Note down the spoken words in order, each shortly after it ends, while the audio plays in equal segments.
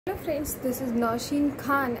Hello friends, this is Nausheen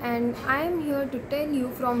Khan and I am here to tell you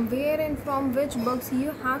from where and from which books you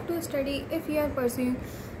have to study if you are pursuing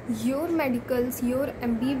your medicals, your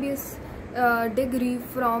MBBS degree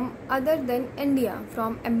from other than India,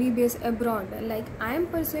 from MBBS abroad. Like I am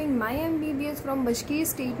pursuing my MBBS from Bashkir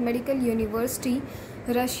State Medical University,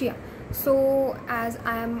 Russia. So as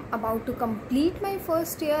I am about to complete my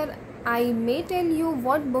first year, I may tell you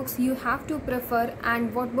what books you have to prefer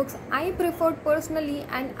and what books I preferred personally,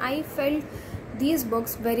 and I felt these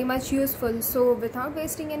books very much useful. So without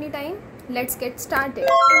wasting any time, let's get started.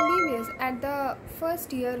 MBBS, at the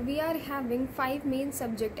first year we are having 5 main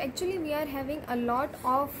subjects. Actually we are having a lot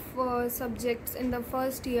of subjects in the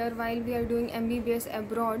first year while we are doing MBBS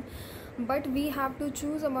abroad, but we have to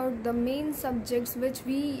choose about the main subjects which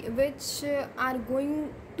are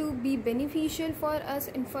going to be beneficial for us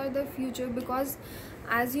in further future, because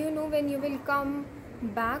as you know, when you will come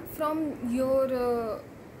back from your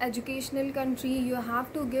educational country, you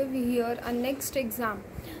have to give here a next exam.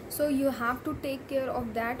 So you have to take care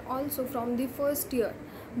of that also from the first year,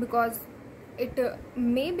 because it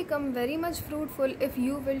may become very much fruitful if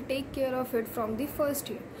you will take care of it from the first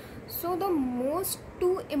year. So the most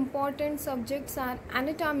two important subjects are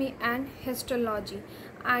anatomy and histology,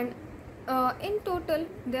 and in total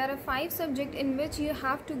there are 5 subjects in which you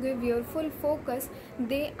have to give your full focus.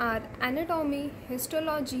 They are anatomy,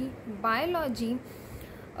 histology, biology,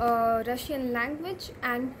 Russian language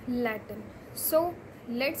and Latin. So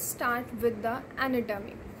let's start with the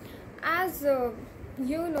anatomy. As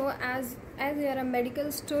you know, as you are a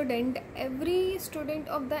medical student, every student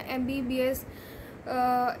of the MBBS,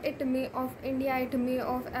 it may of India, it may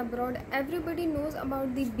of abroad, everybody knows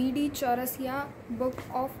about the BD Chaurasia book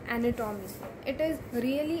of anatomy. It is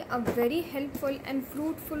really a very helpful and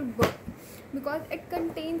fruitful book because it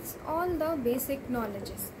contains all the basic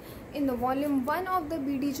knowledges. In the volume 1 of the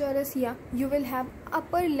BD Chaurasia, you will have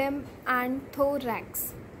upper limb and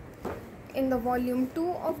thorax. In the volume 2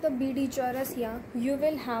 of the BD Chaurasia, you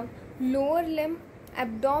will have lower limb,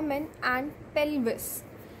 abdomen and pelvis.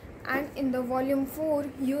 And in the volume 4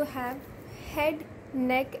 you have head,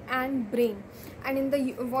 neck and brain, and in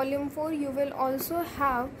the volume 4 you will also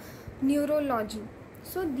have neurology.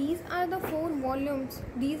 So these are the 4 volumes.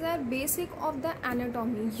 These are basic of the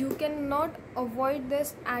anatomy. You cannot avoid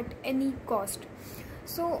this at any cost.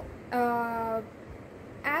 So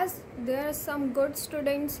as there are some good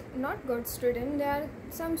students, not good student, there are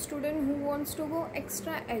some student who wants to go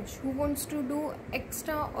extra edge, who wants to do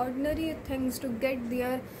extraordinary things to get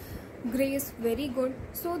their grades very good.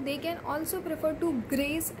 So they can also prefer to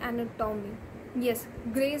Gray's Anatomy. Yes,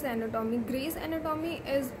 Gray's Anatomy. Gray's Anatomy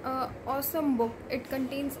is an awesome book. It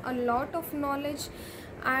contains a lot of knowledge,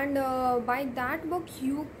 and by that book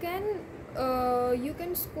you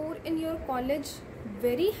can score in your college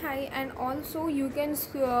very high, and also you can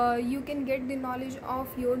get the knowledge of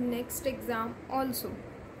your next exam also.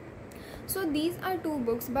 So these are 2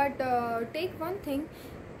 books, but take one thing.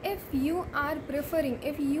 If you are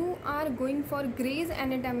going for Gray's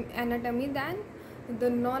Anatomy, then the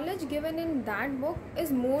knowledge given in that book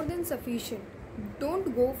is more than sufficient.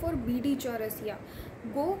 Don't go for BD Chaurasia.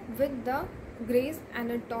 Go with the Gray's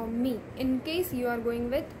Anatomy. In case you are going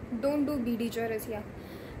with, don't do BD Chaurasia.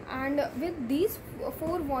 And with these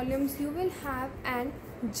 4 volumes you will have an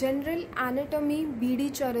general anatomy BD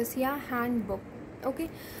Chaurasia handbook. Okay,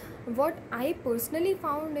 what I personally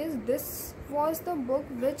found is this was the book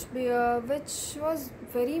which was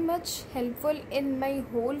very much helpful in my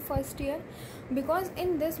whole first year, because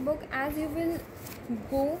in this book, as you will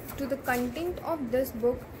go to the content of this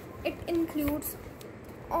book, it includes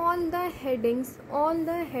all the headings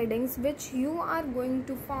which you are going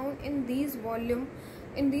to found in these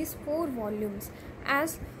 4 volumes.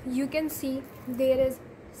 As you can see, there is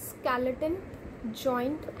skeleton,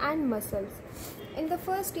 joint and muscles. In the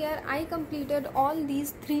first year I completed all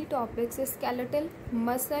these 3 topics: skeletal,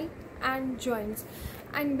 muscle and joints,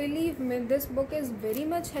 and believe me, this book is very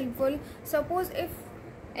much helpful. Suppose if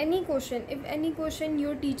any question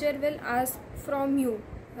your teacher will ask from you,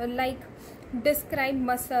 like describe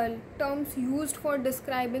muscle, terms used for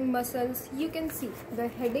describing muscles, you can see the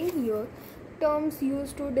heading here, terms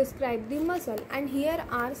used to describe the muscle, and here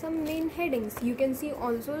are some main headings. You can see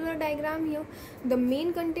also the diagram here, the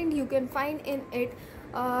main content you can find in it.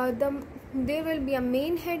 There will be a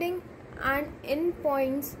main heading, and in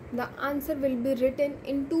points the answer will be written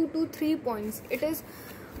in 2 to 3 points. It is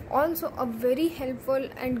also a very helpful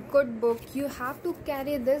and good book. You have to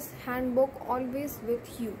carry this handbook always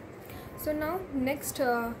with you. So now next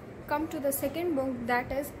come to the second book,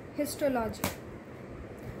 that is histology.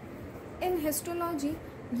 In histology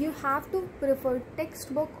you have to prefer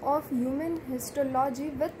textbook of human histology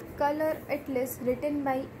with color atlas written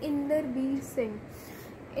by Inderbir Singh.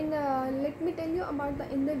 Let me tell you about the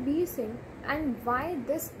Inderbir Singh and why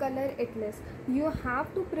this color atlas. You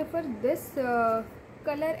have to prefer this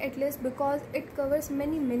color atlas because it covers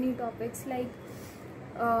many topics like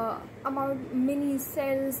about mini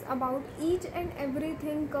cells, about each and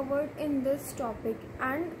everything covered in this topic.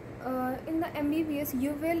 And in the MBBS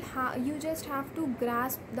you just have to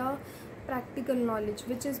grasp the practical knowledge,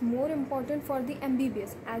 which is more important for the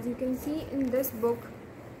MBBS. As you can see in this book,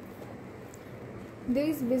 there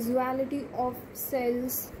is visuality of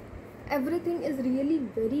cells. Everything is really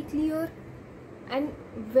very clear and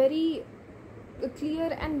very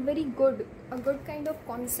good. A good kind of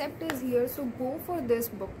concept is here, so go for this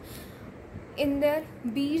book,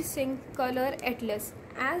 Inderbir Singh Color Atlas.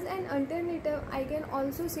 As an alternative, I can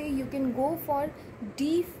also say you can go for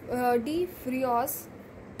D Fiores.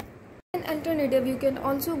 An alternative, you can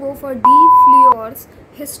also go for D Fiores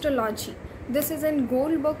Histology. This is a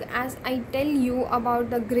gold book, as I tell you about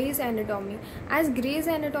the Gray's Anatomy. As Gray's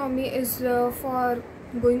Anatomy is for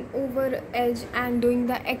going over edge and doing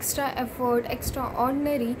the extra effort,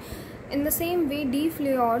 extraordinary. In the same way, D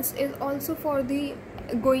Fiores is also for the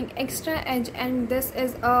going extra edge, and this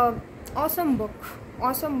is a awesome book,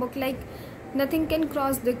 like nothing can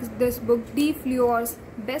cross this book. D Fiores,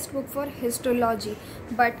 best book for histology.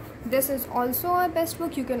 But this is also a best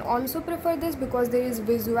book. You can also prefer this because there is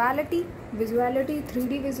visuality,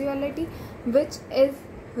 3D visuality, which is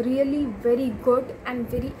really very good and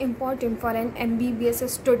very important for an MBBS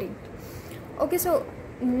student. Okay, so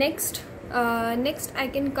next I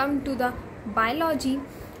can come to the biology,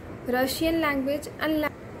 Russian language and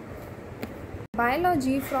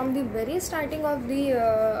biology. From the very starting of the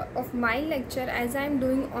of my lecture, as I am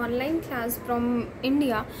doing online class from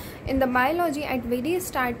India, in the biology at very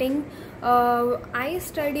starting I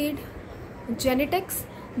studied genetics,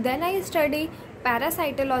 then I studied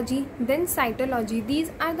parasitology, then cytology.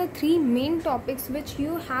 These are the three main topics which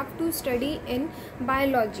you have to study in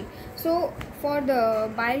biology. So for the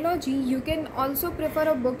biology, you can also prefer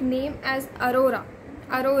a book named as Arora.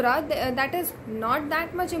 That is not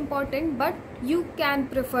that much important, but you can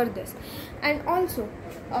prefer this. And also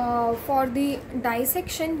for the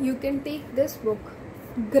dissection, you can take this book,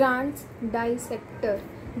 Grant's Dissector.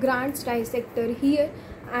 Here,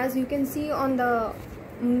 as you can see on the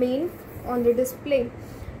on the display,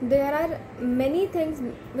 there are many things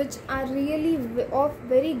which are really of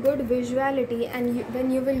very good visuality, and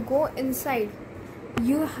when you will go inside,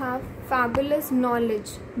 you have fabulous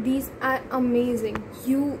knowledge. These are amazing.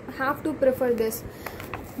 You have to prefer this,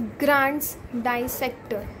 Grant's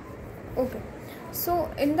Dissector. Okay, so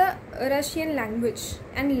in the Russian language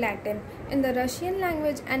and Latin,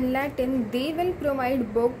 they will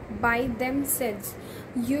provide book by themselves.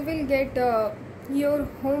 You will get your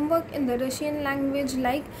homework in the Russian language,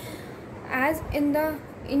 like as in the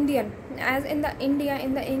India, in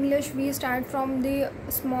the English, we start from the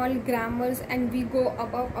small grammars and we go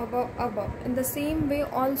above. In the same way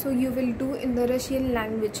also you will do in the Russian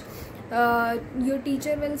language. Your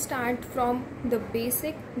teacher will start from the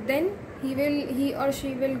basic, then he or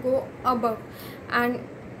she will go above, and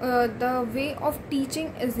the way of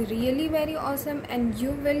teaching is really very awesome, and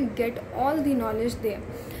you will get all the knowledge there.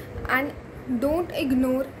 And don't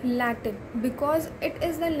ignore Latin, because it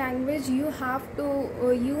is the language you have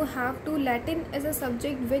to Latin is a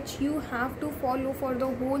subject which you have to follow for the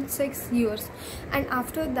whole 6 years, and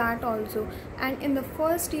after that also, and in the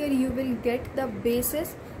first year you will get the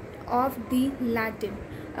basis of the Latin.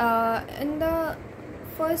 In the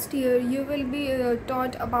first year you will be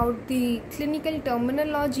taught about the clinical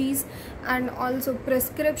terminologies and also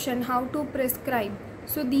prescription, how to prescribe.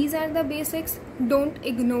 So these are the basics, don't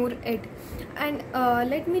ignore it. And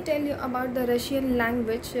let me tell you about the Russian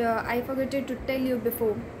language. I forgot to tell you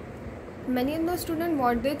before. Many of the students,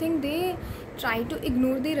 what they think, they try to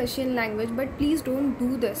ignore the Russian language, but please don't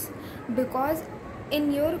do this, because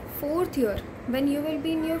in your 4th year, when you will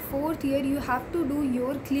be in your 4th year, you have to do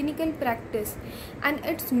your clinical practice, and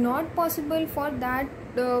it's not possible for that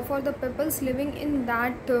for the peoples living in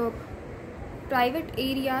that private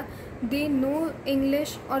area. They know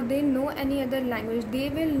English or they know any other language. They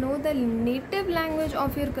will know the native language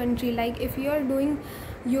of your country. Like if you are doing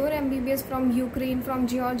your MBBS from Ukraine, from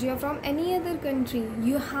Georgia, from any other country,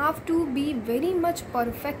 you have to be very much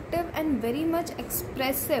perfective and very much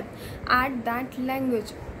expressive at that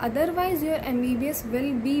language. Otherwise your MBBS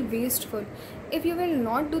will be wasteful. If you will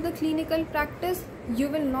not do the clinical practice, you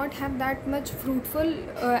will not have that much fruitful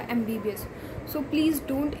MBBS. So please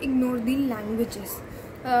don't ignore the languages.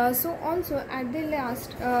 So also at the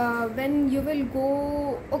last, when you will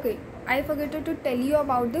go, okay, I forgot to tell you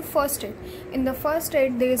about the first aid. In the first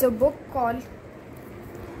aid there is a book called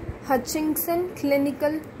Hutchinson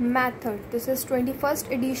Clinical Method. This is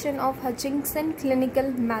 21st edition of Hutchinson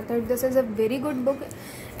Clinical Method. This is a very good book.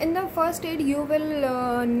 In the first aid you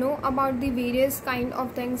will know about the various kind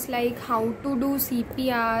of things like how to do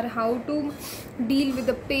CPR, how to deal with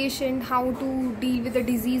the patient, how to deal with the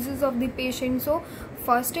diseases of the patient. So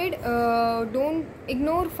first aid, don't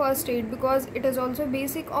ignore first aid because it is also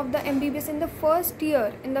basic of the MBBS. In the first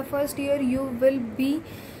year you will be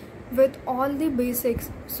with all the basics,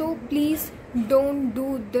 so please don't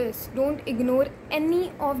do this. Don't ignore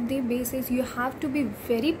any of the basics. You have to be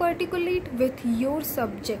very particular with your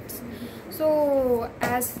subjects. So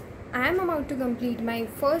as I am about to complete my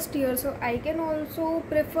first year, so I can also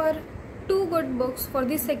prefer two good books for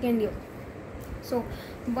the second year. So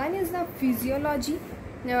one is the physiology,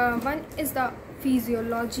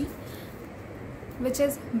 which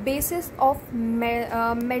is basis of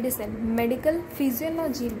medicine, medical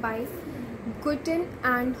physiology by Guyton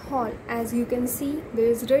and Hall. As you can see, there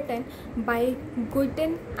is written by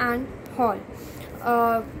Guyton and Hall.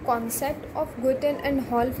 Concept of Guyton and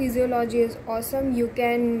Hall physiology is awesome. You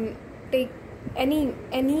can take any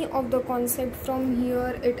of the concept from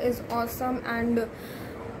here. It is awesome, and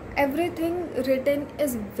everything written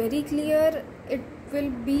is very clear. It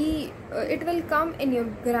will come in your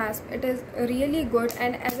grasp. It is really good.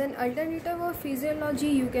 And as an alternative of physiology,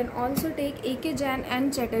 you can also take K Jain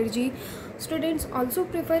and Chatterjee. Students also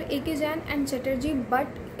prefer K Jain and Chatterjee, but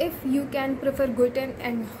if you can prefer Guyton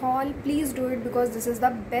and Hall, please do it because this is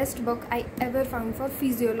the best book I ever found for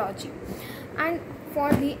physiology. And for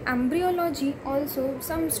the embryology also,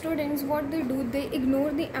 some students, what they do, they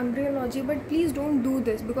ignore the embryology, but please don't do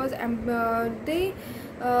this because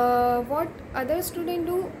what other students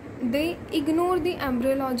do, they ignore the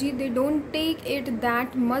embryology. They don't take it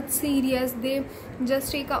that much serious. They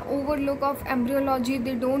just take a overlook of embryology.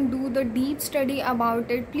 They don't do the deep study about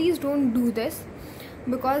it. Please don't do this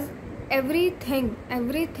because in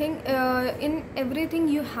everything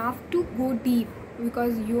you have to go deep,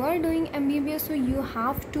 because you are doing MBBS, so you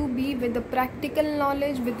have to be with the practical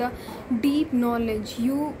knowledge, with the deep knowledge.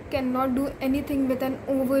 You cannot do anything with an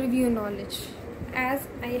overview knowledge. As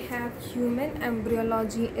I have human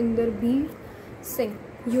embryology-inderbeer singh,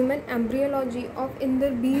 human embryology of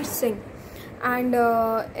inderbir singh, and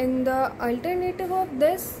in the alternative of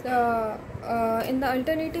this,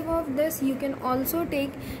 you can also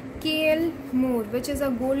take KL Moore, which is a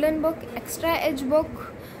golden book, extra edge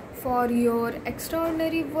book for your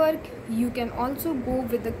extraordinary work. You can also go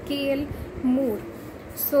with the KL Moore.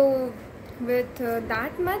 So with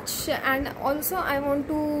that much, and also I want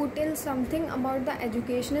to tell something about the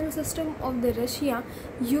educational system of the Russia.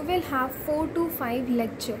 You will have 4 to 5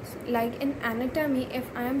 lectures. Like in anatomy, if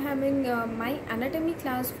I am having my anatomy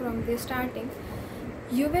class from the starting,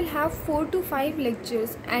 you will have 4 to 5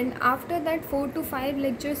 lectures, and after that 4 to 5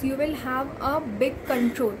 lectures you will have a big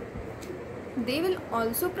control. They will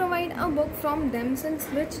also provide a book from themselves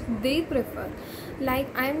which they prefer. Like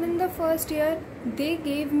I am in the first year, they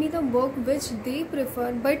gave me the book which they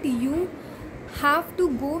prefer, but you have to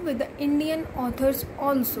go with the Indian authors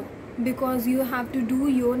also, because you have to do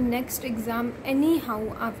your next exam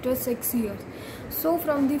anyhow after 6 years. So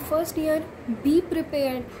from the first year, be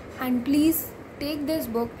prepared and please take this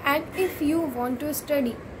book. And if you want to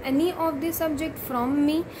study any of the subject from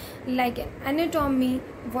me, like anatomy,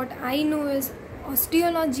 what I know is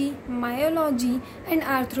osteology, myology and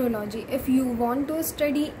arthrology. If you want to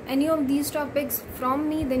study any of these topics from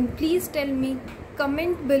me, then please tell me,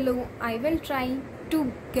 comment below. I will try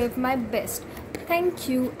to give my best. Thank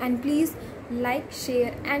you, and please like,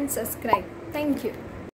 share and subscribe. Thank you.